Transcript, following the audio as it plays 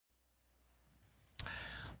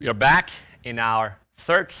We are back in our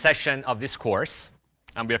third session of this course,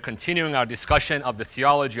 and we are continuing our discussion of the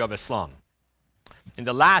theology of Islam. In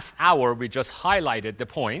the last hour, we just highlighted the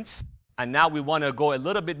points, and now we want to go a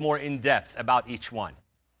little bit more in depth about each one.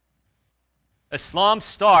 Islam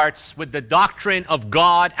starts with the doctrine of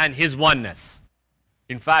God and His oneness.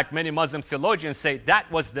 In fact, many Muslim theologians say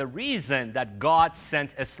that was the reason that God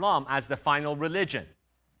sent Islam as the final religion,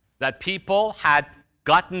 that people had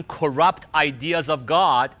gotten corrupt ideas of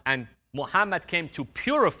God, and Muhammad came to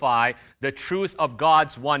purify the truth of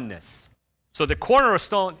God's oneness. So the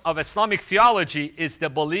cornerstone of Islamic theology is the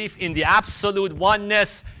belief in the absolute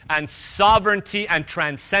oneness and sovereignty and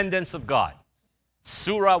transcendence of God.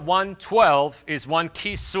 Surah 112 is one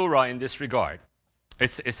key surah in this regard.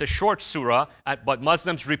 It's a short surah, but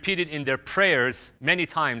Muslims repeat it in their prayers many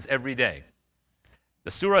times every day. The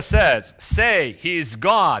surah says, "Say, He is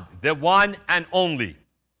God, the one and only.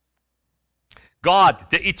 God,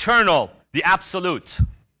 the eternal, the absolute.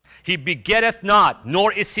 He begetteth not,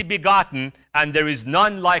 nor is He begotten, and there is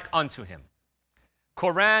none like unto Him."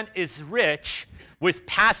 Quran is rich with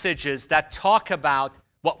passages that talk about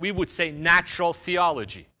what we would say natural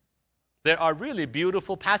theology. There are really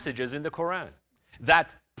beautiful passages in the Quran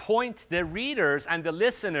that point the readers and the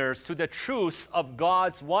listeners to the truth of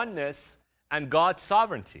God's oneness and God's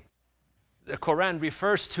sovereignty. The Quran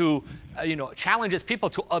refers to, challenges people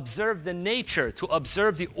to observe the nature, to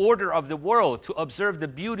observe the order of the world, to observe the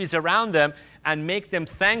beauties around them, and make them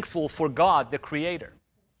thankful for God, the Creator.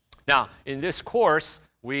 Now, in this course,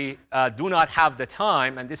 we do not have the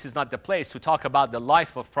time, and this is not the place, to talk about the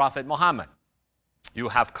life of Prophet Muhammad. You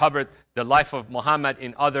have covered the life of Muhammad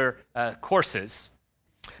in other courses.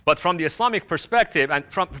 But from the Islamic perspective, and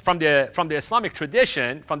from the Islamic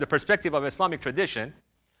tradition, from the perspective of Islamic tradition,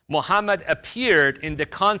 Muhammad appeared in the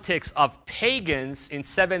context of pagans in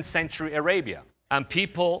 7th century Arabia. And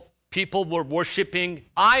people were worshiping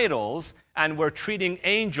idols and were treating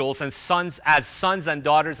angels and sons as sons and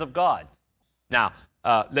daughters of God. Now,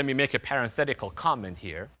 let me make a parenthetical comment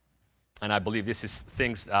here. And I believe this is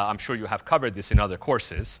things, I'm sure you have covered this in other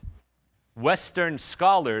courses. Western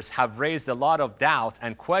scholars have raised a lot of doubt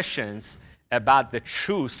and questions about the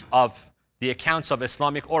truth of the accounts of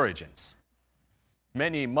Islamic origins.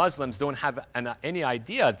 Many Muslims don't have any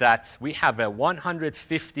idea that we have a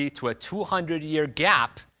 150 to a 200-year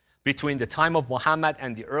gap between the time of Muhammad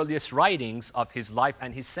and the earliest writings of his life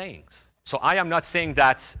and his sayings. So I am not saying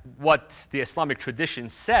that what the Islamic tradition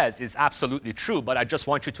says is absolutely true, but I just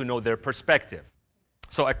want you to know their perspective.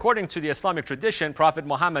 So according to the Islamic tradition, Prophet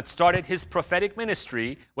Muhammad started his prophetic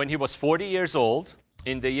ministry when he was 40 years old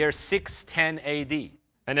in the year 610 AD.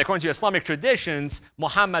 And according to Islamic traditions,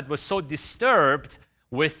 Muhammad was so disturbed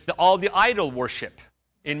with all the idol worship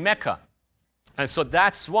in Mecca. And so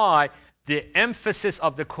that's why the emphasis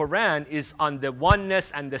of the Quran is on the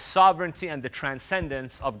oneness and the sovereignty and the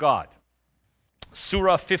transcendence of God.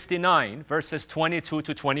 Surah 59, verses 22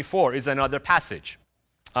 to 24 is another passage.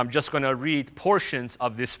 I'm just going to read portions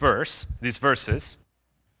of these verses.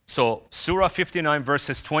 So, Surah 59,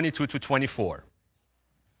 verses 22 to 24.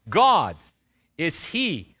 God is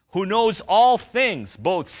He who knows all things,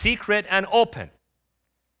 both secret and open.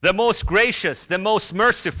 The most gracious, the most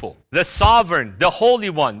merciful, the sovereign, the Holy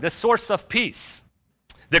One, the source of peace,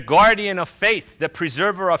 the guardian of faith, the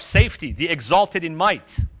preserver of safety, the exalted in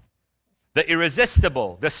might, the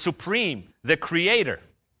irresistible, the supreme, the Creator.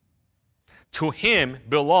 To Him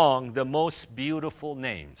belong the most beautiful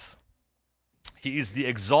names. He is the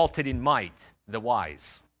exalted in might, the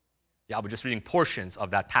wise. Yeah, we're just reading portions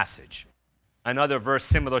of that passage. Another verse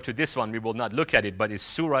similar to this one, we will not look at it, but is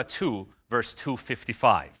Surah 2, verse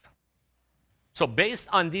 255. So based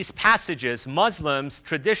on these passages, Muslims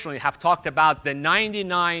traditionally have talked about the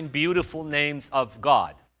 99 beautiful names of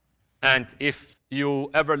God. And if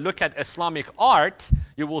you ever look at Islamic art,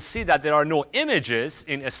 you will see that there are no images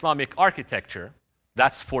in Islamic architecture.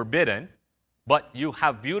 That's forbidden. But you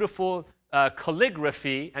have beautiful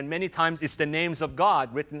calligraphy, and many times it's the names of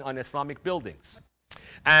God written on Islamic buildings.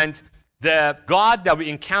 And the God that we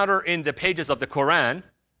encounter in the pages of the Quran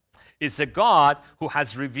is a God who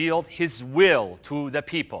has revealed His will to the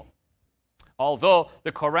people. Although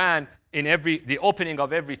the Quran, in the opening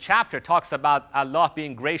of every chapter, talks about Allah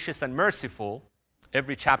being gracious and merciful,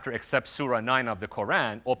 every chapter except Surah 9 of the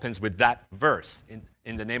Quran opens with that verse,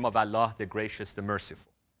 in the name of Allah, the gracious, the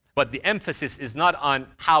merciful. But the emphasis is not on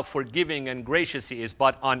how forgiving and gracious He is,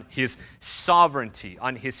 but on His sovereignty,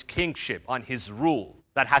 on His kingship, on His rule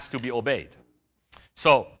that has to be obeyed.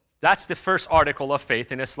 So that's the first article of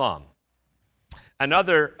faith in Islam.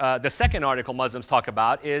 The second article Muslims talk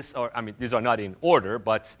about is, these are not in order,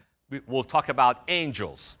 but we'll talk about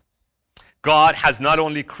angels. God has not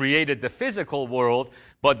only created the physical world,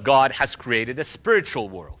 but God has created a spiritual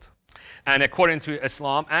world. And according to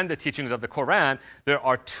Islam and the teachings of the Quran, there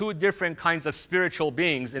are two different kinds of spiritual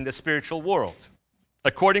beings in the spiritual world.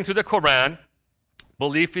 According to the Quran,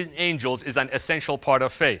 belief in angels is an essential part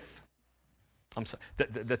of faith. I'm sorry,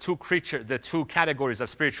 the two categories of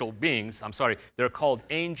spiritual beings, they're called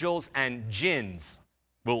angels and jinns.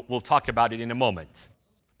 We'll talk about it in a moment.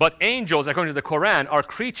 But angels, according to the Quran, are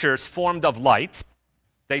creatures formed of light.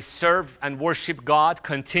 They serve and worship God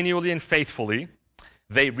continually and faithfully.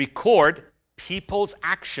 They record people's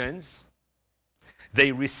actions.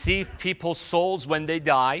 They receive people's souls when they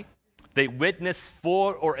die. They witness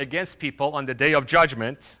for or against people on the day of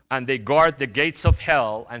judgment. And they guard the gates of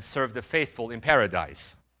hell and serve the faithful in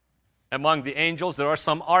paradise. Among the angels, there are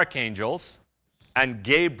some archangels. And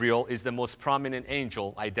Gabriel is the most prominent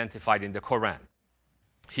angel identified in the Quran.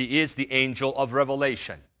 He is the angel of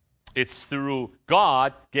revelation. It's through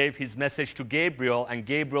God gave his message to Gabriel, and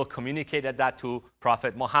Gabriel communicated that to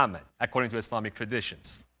Prophet Muhammad, according to Islamic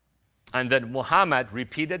traditions. And then Muhammad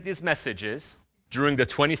repeated these messages during the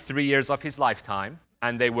 23 years of his lifetime,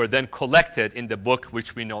 and they were then collected in the book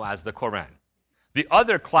which we know as the Quran. The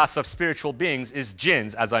other class of spiritual beings is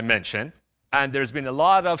jinns, as I mentioned, and there's been a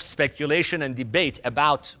lot of speculation and debate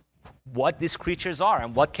about what these creatures are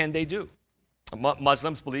and what can they do.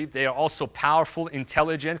 Muslims believe they are also powerful,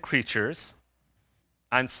 intelligent creatures,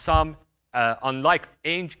 and some, unlike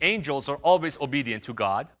angels, are always obedient to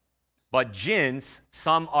God, but jinns,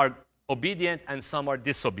 some are obedient and some are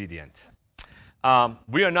disobedient.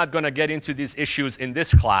 We are not going to get into these issues in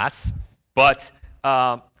this class, but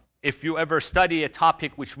if you ever study a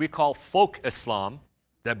topic which we call folk Islam,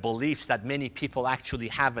 the beliefs that many people actually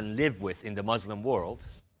have and live with in the Muslim world,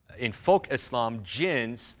 in folk Islam,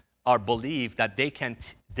 jinns are believed that they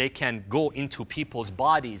can go into people's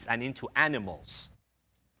bodies and into animals.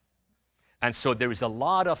 And so there is a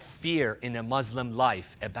lot of fear in a Muslim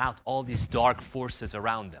life about all these dark forces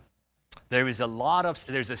around them. There's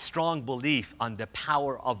a strong belief on the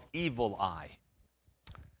power of evil eye.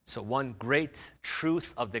 So one great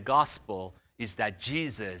truth of the gospel is that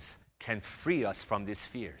Jesus can free us from these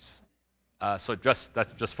fears. So that's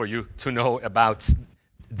just for you to know about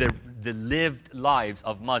the lived lives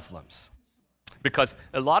of Muslims. Because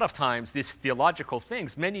a lot of times these theological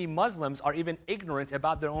things, many Muslims are even ignorant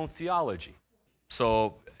about their own theology.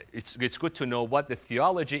 So it's good to know what the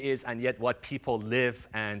theology is and yet what people live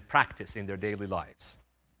and practice in their daily lives.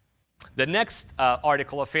 The next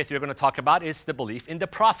article of faith we're going to talk about is the belief in the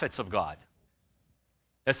prophets of God.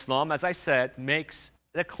 Islam, as I said, makes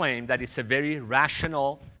the claim that it's a very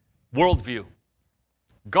rational worldview.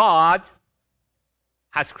 God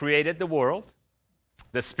has created the world,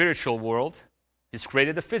 the spiritual world. He's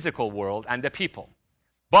created the physical world and the people.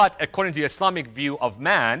 But according to the Islamic view of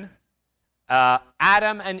man,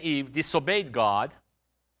 Adam and Eve disobeyed God.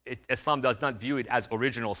 Islam does not view it as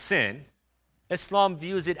original sin. Islam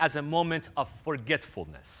views it as a moment of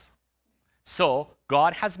forgetfulness. So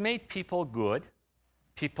God has made people good.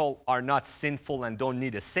 People are not sinful and don't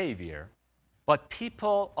need a savior. But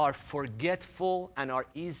people are forgetful and are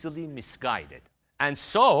easily misguided. And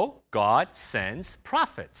so God sends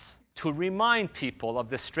prophets to remind people of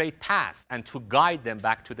the straight path and to guide them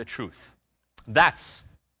back to the truth. That's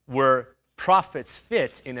where prophets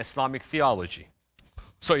fit in Islamic theology.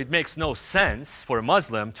 So it makes no sense for a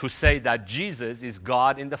Muslim to say that Jesus is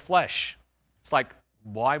God in the flesh. It's like,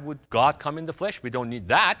 why would God come in the flesh? We don't need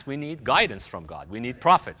that. We need guidance from God. We need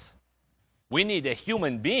prophets. We need a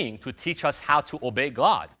human being to teach us how to obey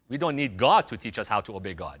God. We don't need God to teach us how to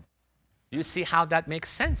obey God. You see how that makes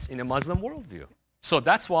sense in a Muslim worldview. So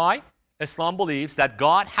that's why Islam believes that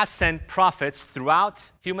God has sent prophets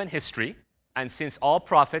throughout human history, and since all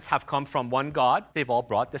prophets have come from one God, they've all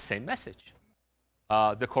brought the same message.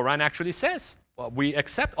 The Quran actually says, we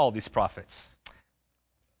accept all these prophets.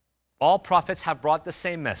 All prophets have brought the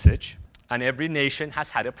same message, and every nation has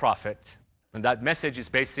had a prophet. And that message is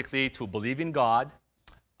basically to believe in God,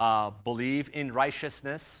 believe in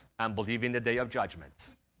righteousness, and believe in the day of judgment.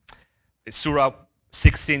 Surah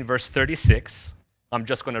 16, verse 36. I'm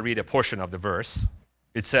just going to read a portion of the verse.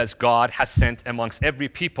 It says, God has sent amongst every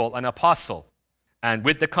people an apostle, and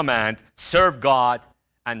with the command, serve God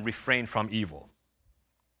and refrain from evil.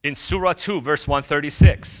 In Surah 2, verse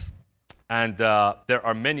 136, and there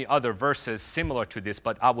are many other verses similar to this,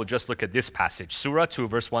 but I will just look at this passage. Surah 2,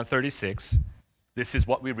 verse 136. This is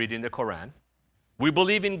what we read in the Quran. We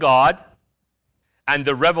believe in God and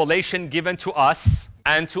the revelation given to us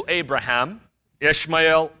and to Abraham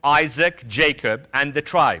Ishmael, Isaac, Jacob, and the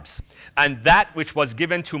tribes, and that which was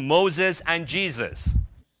given to Moses and Jesus,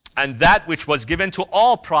 and that which was given to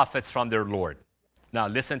all prophets from their Lord. Now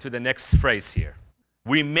listen to the next phrase here.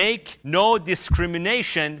 We make no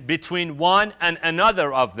discrimination between one and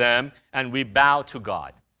another of them, and we bow to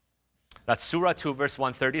God. That's Surah 2, verse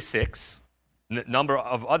 136. A number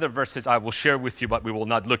of other verses I will share with you, but we will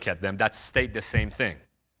not look at them, that state the same thing.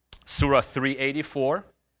 Surah 384,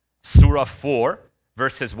 Surah 4,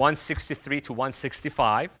 verses 163 to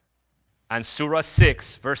 165, and Surah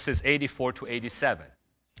 6, verses 84 to 87.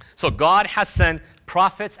 So God has sent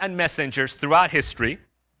prophets and messengers throughout history.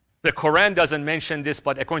 The Quran doesn't mention this,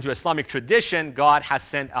 but according to Islamic tradition, God has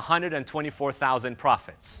sent 124,000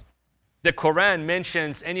 prophets. The Quran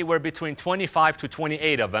mentions anywhere between 25 to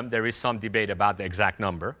 28 of them. There is some debate about the exact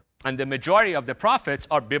number. And the majority of the prophets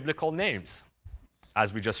are biblical names,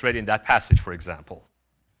 as we just read in that passage, for example.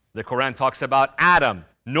 The Quran talks about Adam,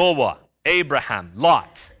 Noah, Abraham,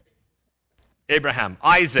 Lot. Abraham,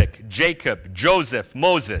 Isaac, Jacob, Joseph,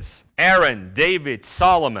 Moses, Aaron, David,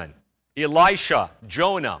 Solomon, Elisha,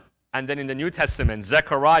 Jonah, and then in the New Testament,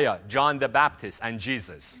 Zechariah, John the Baptist, and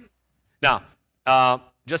Jesus. Now,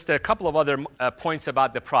 just a couple of other points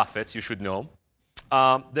about the prophets you should know.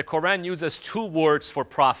 The Quran uses two words for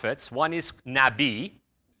prophets. One is Nabi,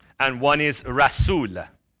 and one is Rasul.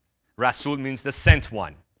 Rasul means the sent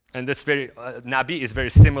one. And this Nabi is very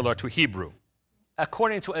similar to Hebrew.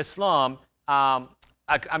 According to Islam,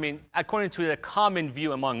 according to the common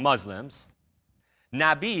view among Muslims,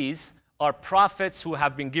 Nabis are prophets who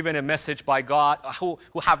have been given a message by God, who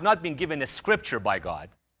have not been given a scripture by God,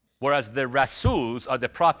 whereas the Rasuls are the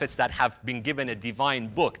prophets that have been given a divine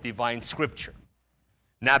book, divine scripture.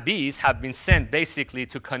 Nabis have been sent basically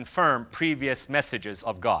to confirm previous messages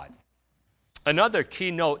of God. Another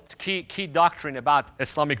key doctrine about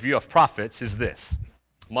Islamic view of prophets is this.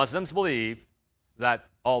 Muslims believe that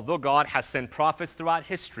although God has sent prophets throughout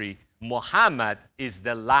history, Muhammad is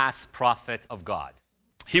the last prophet of God.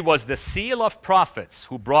 He was the seal of prophets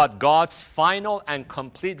who brought God's final and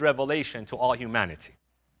complete revelation to all humanity.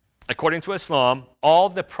 According to Islam, all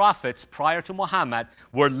the prophets prior to Muhammad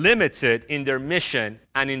were limited in their mission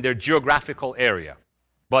and in their geographical area.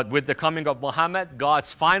 But with the coming of Muhammad,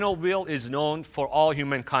 God's final will is known for all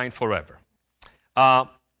humankind forever.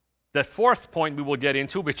 The fourth point we will get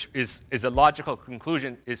into, which is a logical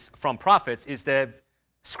conclusion is from prophets, is the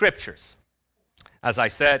scriptures. As I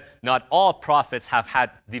said, not all prophets have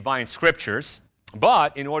had divine scriptures,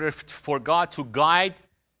 but in order for God to guide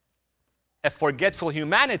a forgetful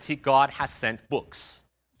humanity, God has sent books.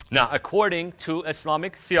 Now, according to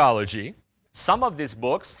Islamic theology, some of these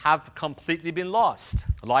books have completely been lost,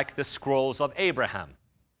 like the scrolls of Abraham.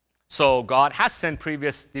 So God has sent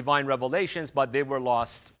previous divine revelations, but they were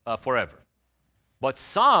lost forever. But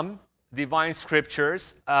some divine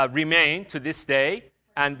scriptures remain to this day,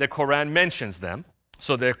 and the Quran mentions them.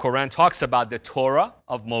 So the Quran talks about the Torah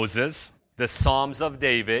of Moses, the Psalms of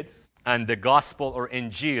David, and the Gospel or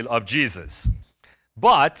Injil of Jesus.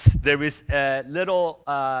 But there is a little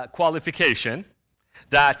qualification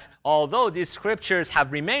that although these scriptures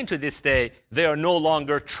have remained to this day, they are no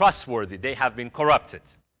longer trustworthy. They have been corrupted.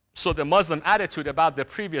 So the Muslim attitude about the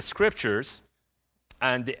previous scriptures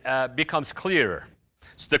becomes clearer.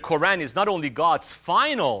 So the Quran is not only God's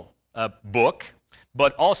final book,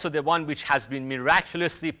 but also the one which has been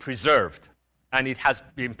miraculously preserved. And it has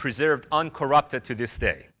been preserved uncorrupted to this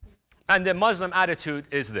day. And the Muslim attitude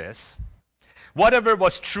is this. Whatever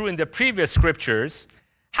was true in the previous scriptures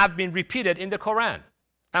have been repeated in the Quran.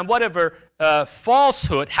 And whatever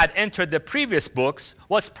falsehood had entered the previous books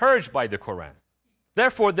was purged by the Quran.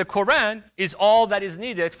 Therefore, the Quran is all that is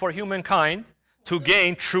needed for humankind to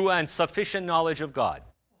gain true and sufficient knowledge of God.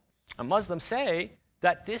 And Muslims say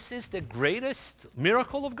that this is the greatest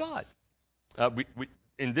miracle of God.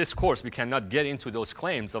 In this course, we cannot get into those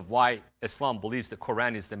claims of why Islam believes the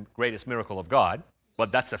Quran is the greatest miracle of God,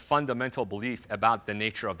 but that's a fundamental belief about the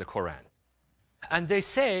nature of the Quran. And they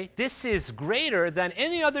say this is greater than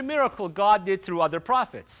any other miracle God did through other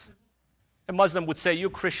prophets. A Muslim would say, you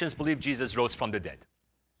Christians believe Jesus rose from the dead.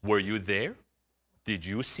 Were you there? Did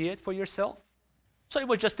you see it for yourself? So it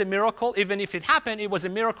was just a miracle. Even if it happened, it was a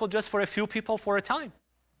miracle just for a few people for a time.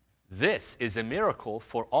 This is a miracle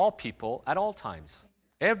for all people at all times.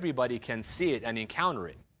 Everybody can see it and encounter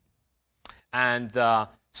it. And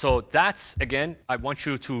so that's, again, I want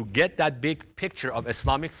you to get that big picture of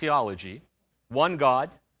Islamic theology. One God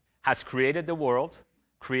has created the world,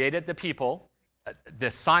 created the people. The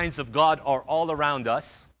signs of God are all around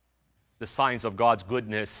us, the signs of God's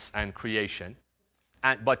goodness and creation.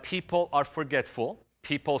 But people are forgetful.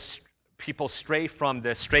 People people stray from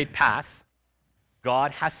the straight path.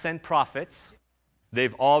 God has sent prophets.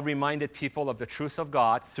 They've all reminded people of the truth of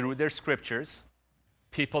God through their scriptures.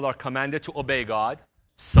 People are commanded to obey God,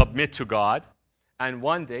 submit to God, and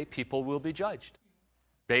one day people will be judged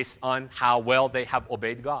based on how well they have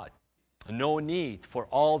obeyed God. No need for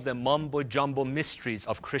all the mumbo-jumbo mysteries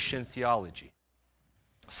of Christian theology.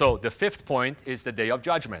 So the fifth point is the day of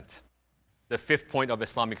judgment. The fifth point of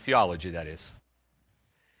Islamic theology, that is.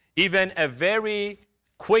 Even a very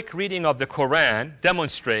quick reading of the Quran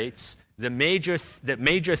demonstrates the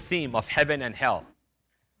major theme of heaven and hell.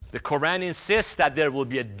 The Quran insists that there will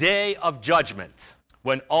be a day of judgment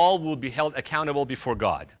when all will be held accountable before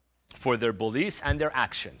God for their beliefs and their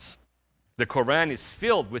actions. The Quran is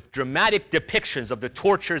filled with dramatic depictions of the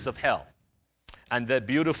tortures of hell and the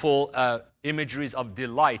beautiful imageries of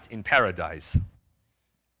delight in paradise.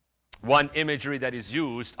 One imagery that is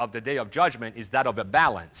used of the day of judgment is that of a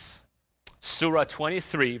balance. Surah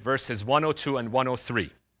 23, verses 102 and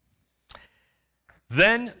 103.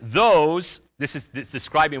 Then those, this is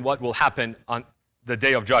describing what will happen on the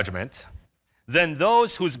day of judgment, then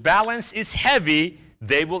those whose balance is heavy,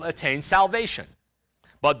 they will attain salvation.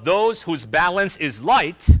 But those whose balance is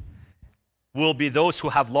light will be those who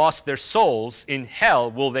have lost their souls. In hell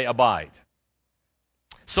will they abide.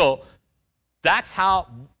 So that's how,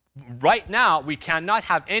 right now, we cannot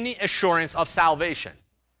have any assurance of salvation.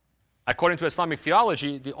 According to Islamic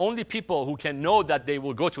theology, the only people who can know that they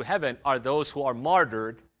will go to heaven are those who are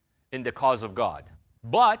martyred in the cause of God.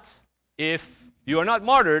 But if you are not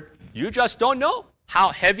martyred, you just don't know how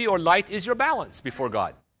heavy or light is your balance before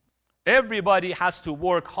God. Everybody has to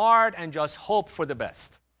work hard and just hope for the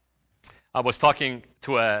best. I was talking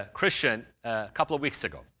to a Christian a couple of weeks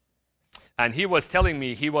ago, and he was telling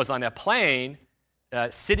me he was on a plane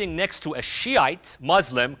sitting next to a Shiite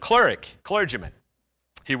Muslim clergyman.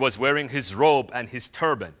 He was wearing his robe and his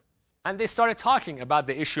turban. And they started talking about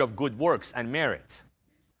the issue of good works and merit.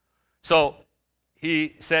 So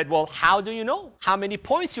he said, well, how do you know how many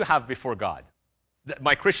points you have before God?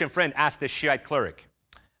 My Christian friend asked the Shiite cleric.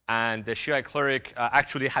 And the Shiite cleric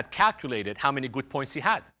actually had calculated how many good points he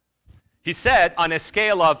had. He said on a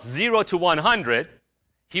scale of 0 to 100,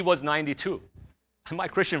 he was 92. And my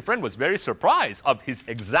Christian friend was very surprised of his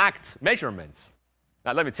exact measurements.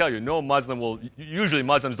 Now, let me tell you, no Muslim will, usually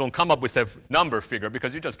Muslims don't come up with a number figure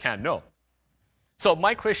because you just can't know. So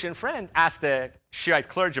my Christian friend asked the Shiite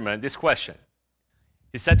clergyman this question.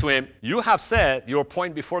 He said to him, you have said your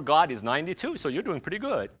point before God is 92, so you're doing pretty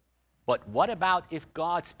good. But what about if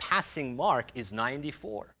God's passing mark is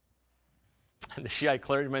 94? And the Shiite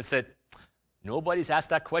clergyman said, nobody's asked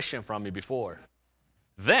that question from me before.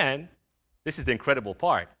 Then, this is the incredible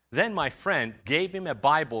part, then my friend gave him a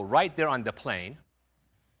Bible right there on the plane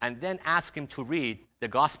and then asked him to read the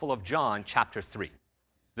Gospel of John, chapter 3,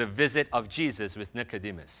 the visit of Jesus with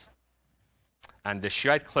Nicodemus. And the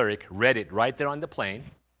Shiite cleric read it right there on the plane,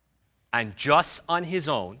 and just on his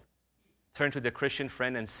own, turned to the Christian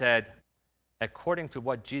friend and said, according to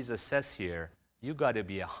what Jesus says here, you got to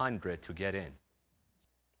be 100 to get in.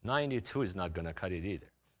 92 is not going to cut it either.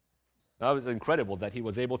 That was incredible that he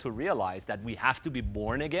was able to realize that we have to be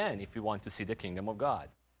born again if we want to see the kingdom of God.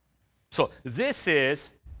 So this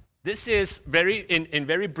is very, in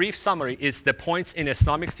very brief summary, is the points in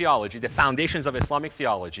Islamic theology, the foundations of Islamic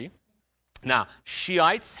theology. Now,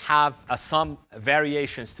 Shiites have some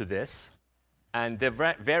variations to this. And the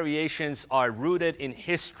variations are rooted in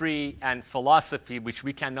history and philosophy, which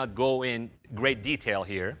we cannot go in great detail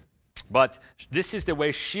here. But this is the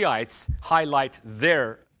way Shiites highlight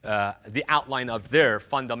the outline of their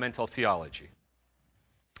fundamental theology.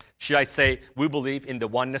 Shiites say, we believe in the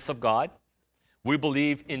oneness of God. We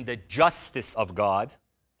believe in the justice of God.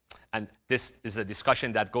 And this is a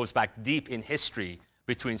discussion that goes back deep in history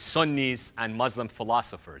between Sunnis and Muslim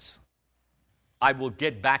philosophers. I will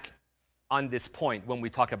get back on this point when we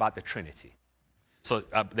talk about the Trinity. So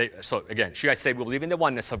again, Shiites say we believe in the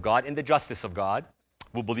oneness of God, in the justice of God.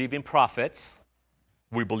 We believe in prophets.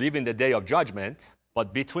 We believe in the day of judgment.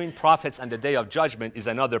 But between prophets and the day of judgment is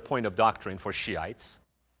another point of doctrine for Shiites.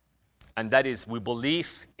 And that is, we believe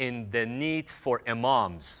in the need for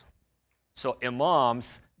imams. So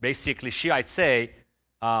imams, basically Shiites say,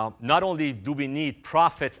 not only do we need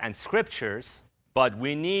prophets and scriptures, but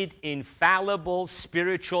we need infallible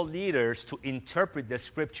spiritual leaders to interpret the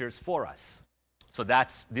scriptures for us. So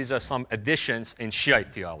these are some additions in Shiite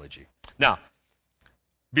theology. Now,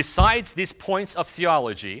 besides these points of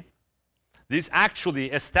theology, these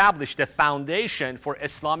actually establish the foundation for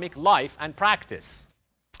Islamic life and practice.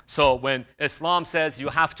 So when Islam says you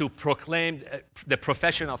have to proclaim the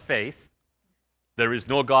profession of faith, There is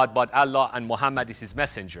no God but Allah and Muhammad is his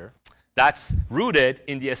messenger. That's rooted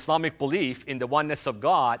in the Islamic belief in the oneness of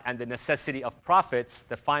God and the necessity of prophets,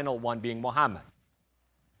 the final one being Muhammad.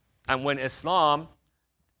 And when Islam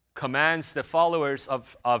commands the followers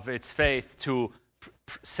of its faith to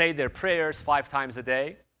say their prayers 5 times a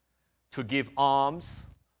day, to give alms,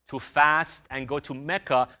 to fast and go to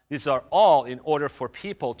Mecca, these are all in order for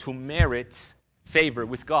people to merit favor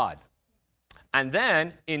with God. And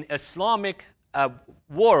then in Islamic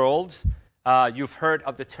world, you've heard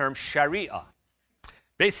of the term Sharia.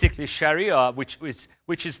 Basically, Sharia, which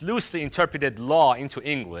is loosely interpreted law into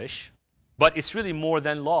English, but it's really more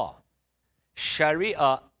than law.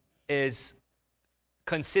 Sharia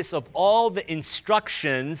consists of all the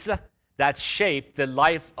instructions that shape the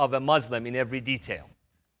life of a Muslim in every detail.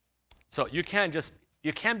 So you can't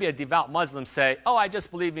be a devout Muslim, say, oh, I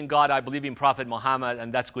just believe in God, I believe in Prophet Muhammad,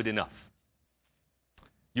 and that's good enough.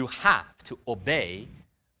 You have to obey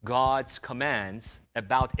God's commands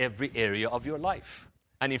about every area of your life.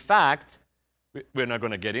 And in fact, we're not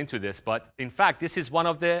going to get into this, but in fact, this is one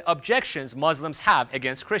of the objections Muslims have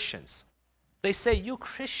against Christians. They say, you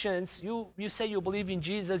Christians, you say you believe in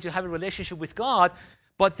Jesus, you have a relationship with God,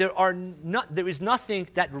 but there is nothing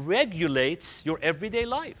that regulates your everyday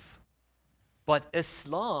life. But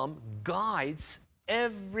Islam guides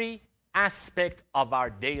every aspect of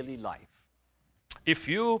our daily life. If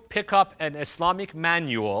you pick up an Islamic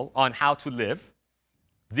manual on how to live,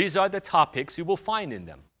 these are the topics you will find in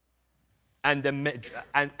them. And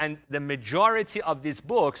the majority of these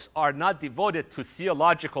books are not devoted to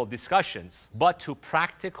theological discussions, but to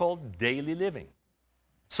practical daily living.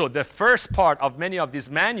 So the first part of many of these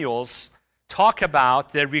manuals talk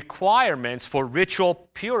about the requirements for ritual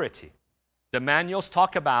purity. The manuals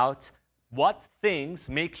talk about what things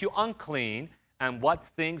make you unclean and what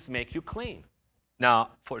things make you clean. Now,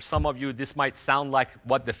 for some of you, this might sound like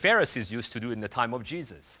what the Pharisees used to do in the time of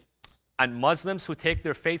Jesus. And Muslims who take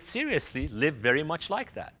their faith seriously live very much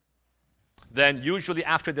like that. Then usually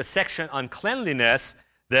after the section on cleanliness,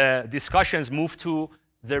 the discussions move to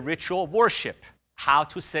the ritual worship, how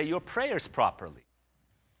to say your prayers properly.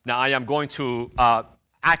 Now, I am going to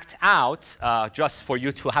act out just for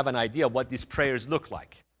you to have an idea what these prayers look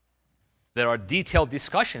like. There are detailed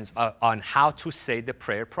discussions on how to say the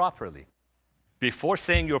prayer properly. Before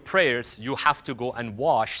saying your prayers, you have to go and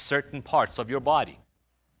wash certain parts of your body.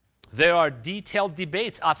 There are detailed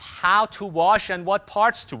debates of how to wash and what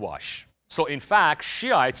parts to wash. So in fact,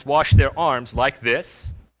 Shiites wash their arms like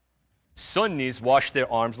this. Sunnis wash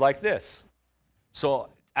their arms like this. So,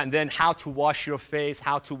 and then how to wash your face,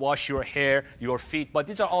 how to wash your hair, your feet. But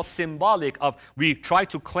these are all symbolic of we try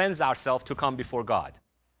to cleanse ourselves to come before God.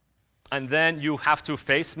 And then you have to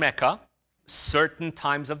face Mecca certain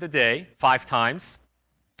times of the day, 5 times,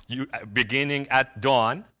 beginning at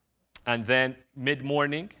dawn, and then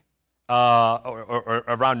mid-morning, or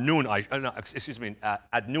around noon,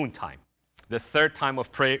 at noontime. The third time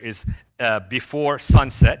of prayer is before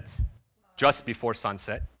sunset, just before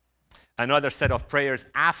sunset. Another set of prayers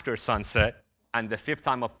after sunset, and the 5th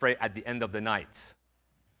time of prayer at the end of the night.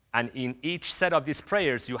 And in each set of these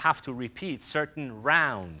prayers, you have to repeat certain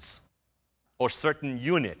rounds or certain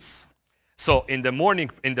units. So in the morning,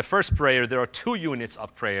 in the first prayer, there are 2 units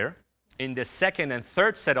of prayer. In the second and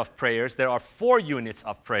third set of prayers, there are 4 units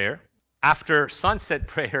of prayer. After sunset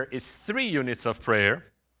prayer is 3 units of prayer.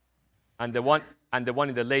 And the one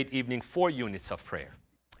in the late evening, 4 units of prayer.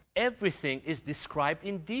 Everything is described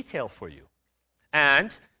in detail for you.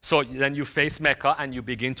 And so then you face Mecca and you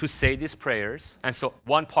begin to say these prayers. And so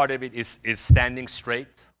one part of it is standing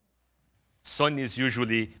straight. Sunnis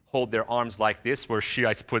usually hold their arms like this, where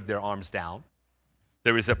Shiites put their arms down.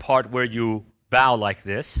 There is a part where you bow like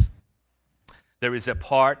this. There is a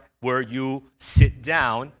part where you sit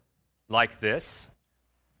down like this.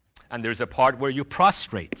 And there's a part where you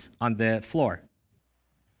prostrate on the floor.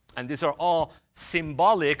 And these are all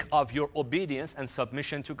symbolic of your obedience and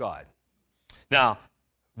submission to God. Now,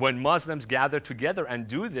 when Muslims gather together and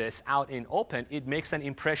do this out in open, it makes an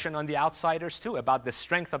impression on the outsiders too about the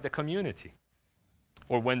strength of the community.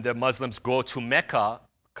 Or when the Muslims go to Mecca, a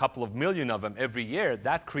couple of million of them every year,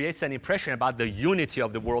 that creates an impression about the unity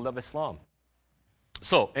of the world of Islam.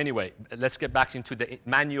 So anyway, let's get back into the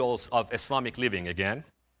manuals of Islamic living again.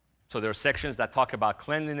 So there are sections that talk about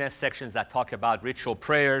cleanliness, sections that talk about ritual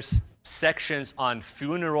prayers, sections on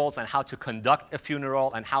funerals and how to conduct a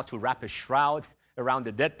funeral and how to wrap a shroud around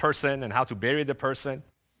the dead person and how to bury the person,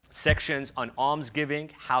 sections on almsgiving,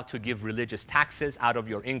 how to give religious taxes out of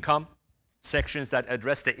your income, sections that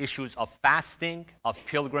address the issues of fasting, of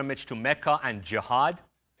pilgrimage to Mecca and jihad,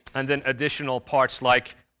 and then additional parts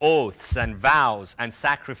like oaths and vows and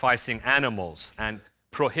sacrificing animals and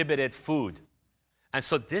prohibited food. And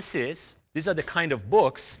so these are the kind of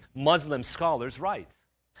books Muslim scholars write.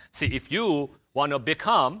 See, if you want to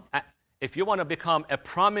become a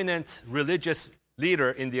prominent religious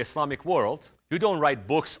leader in the Islamic world, you don't write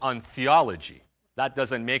books on theology. That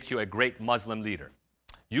doesn't make you a great Muslim leader.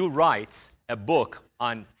 You write a book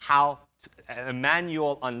on a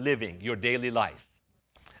manual on living your daily life.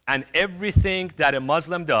 And everything that a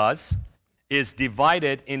Muslim does is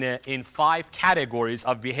divided in 5 categories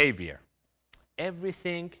of behavior.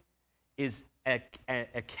 Everything is a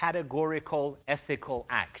categorical, ethical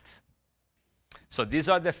act. So these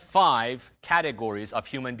are the 5 categories of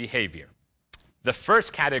human behavior. The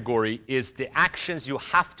first category is the actions you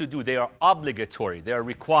have to do. They are obligatory. They are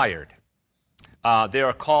required. They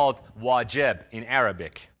are called wajib in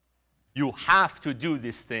Arabic. You have to do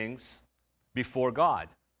these things before God.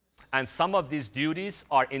 And some of these duties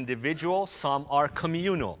are individual, some are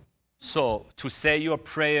communal. So to say your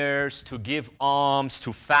prayers, to give alms,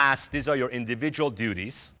 to fast, these are your individual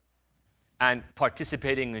duties. And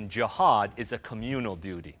participating in jihad is a communal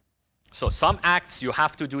duty. So some acts you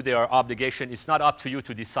have to do, they are obligation. It's not up to you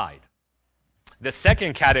to decide. The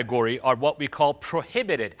second category are what we call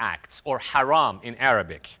prohibited acts, or haram in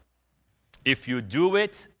Arabic. If you do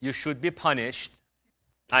it, you should be punished.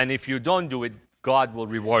 And if you don't do it, God will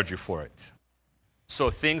reward you for it. So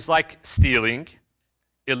things like stealing,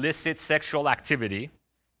 illicit sexual activity,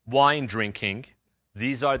 wine drinking,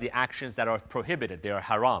 these are the actions that are prohibited. They are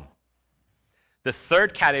haram. The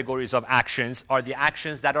third categories of actions are the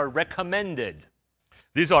actions that are recommended.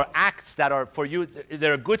 These are acts that are for you,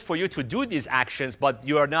 they're good for you to do these actions, but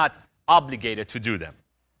you are not obligated to do them.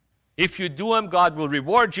 If you do them, God will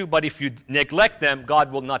reward you, but if you neglect them,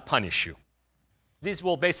 God will not punish you. These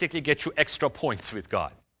will basically get you extra points with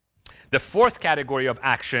God. The fourth category of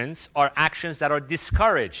actions are actions that are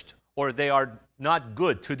discouraged or they are not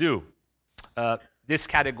good to do. This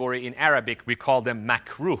category in Arabic, we call them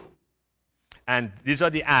makruh. And these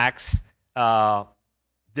are the acts.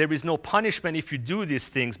 There is no punishment if you do these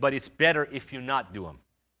things, but it's better if you not do them.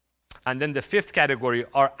 And then the fifth category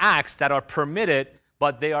are acts that are permitted,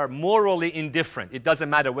 but they are morally indifferent. It doesn't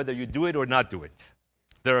matter whether you do it or not do it.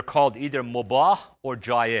 They're called either mubah or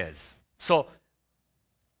jaiz. So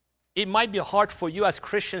it might be hard for you as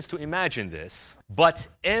Christians to imagine this, but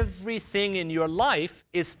everything in your life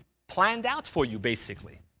is planned out for you,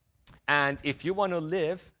 basically. And if you want to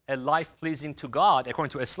live a life pleasing to God,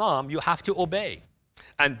 according to Islam, you have to obey.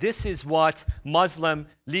 And this is what Muslim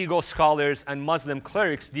legal scholars and Muslim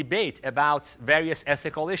clerics debate about various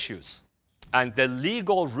ethical issues. And the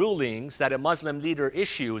legal rulings that a Muslim leader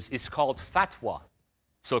issues is called fatwa.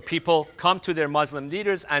 So people come to their Muslim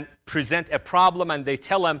leaders and present a problem, and they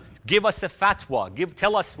tell them, give us a fatwa,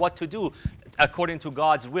 tell us what to do according to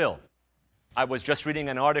God's will. I was just reading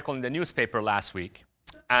an article in the newspaper last week,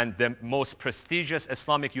 and the most prestigious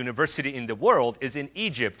Islamic university in the world is in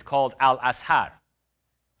Egypt called Al-Azhar.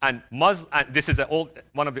 And this is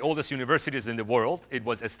one of the oldest universities in the world. It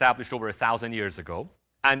was established over 1,000 years ago.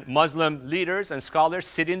 And Muslim leaders and scholars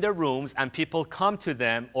sit in their rooms, and people come to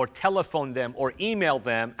them or telephone them or email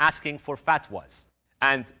them asking for fatwas.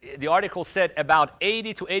 And the article said about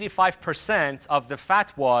 80 to 85% of the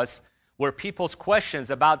fatwas were people's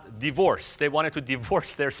questions about divorce. They wanted to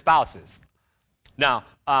divorce their spouses. Now,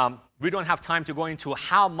 we don't have time to go into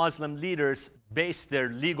how Muslim leaders base their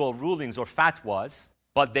legal rulings or fatwas,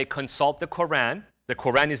 but they consult the Quran. The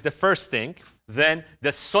Quran is the first thing. Then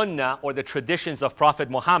the Sunnah, or the traditions of Prophet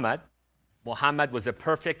Muhammad. Muhammad was a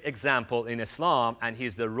perfect example in Islam, and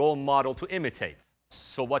he's the role model to imitate.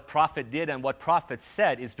 So what Prophet did and what Prophet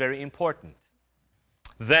said is very important.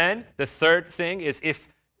 Then the third thing is if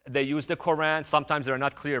they use the Quran, sometimes there are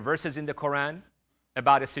not clear verses in the Quran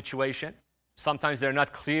about a situation. Sometimes there are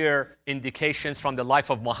not clear indications from the life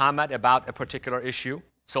of Muhammad about a particular issue.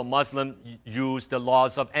 So Muslims use the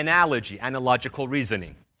laws of analogy, analogical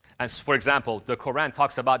reasoning. And for example, the Quran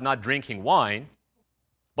talks about not drinking wine,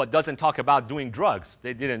 but doesn't talk about doing drugs.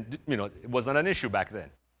 They didn't, it wasn't an issue back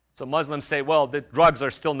then. So Muslims say, well, the drugs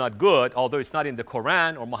are still not good, although it's not in the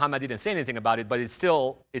Quran, or Muhammad didn't say anything about it, but it's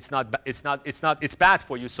bad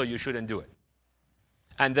for you, so you shouldn't do it.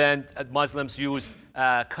 And then Muslims use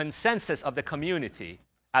consensus of the community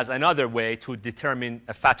as another way to determine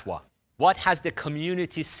a fatwa. What has the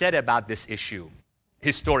community said about this issue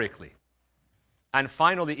historically? And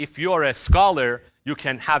finally, if you're a scholar, you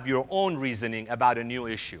can have your own reasoning about a new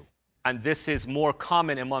issue. And this is more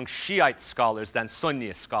common among Shiite scholars than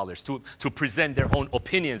Sunni scholars, to present their own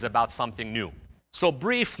opinions about something new. So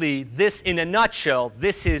briefly, this in a nutshell,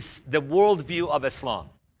 this is the worldview of Islam.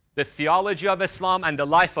 The theology of Islam and the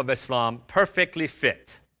life of Islam perfectly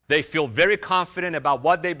fit. They feel very confident about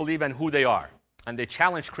what they believe and who they are. And they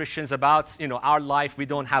challenge Christians about, our life. We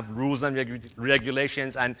don't have rules and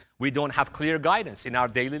regulations, and we don't have clear guidance in our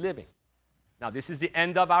daily living. Now, this is the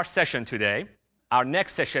end of our session today. Our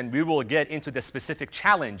next session, we will get into the specific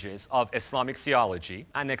challenges of Islamic theology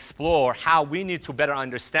and explore how we need to better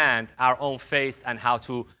understand our own faith and how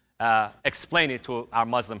to explain it to our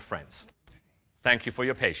Muslim friends. Thank you for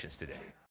your patience today.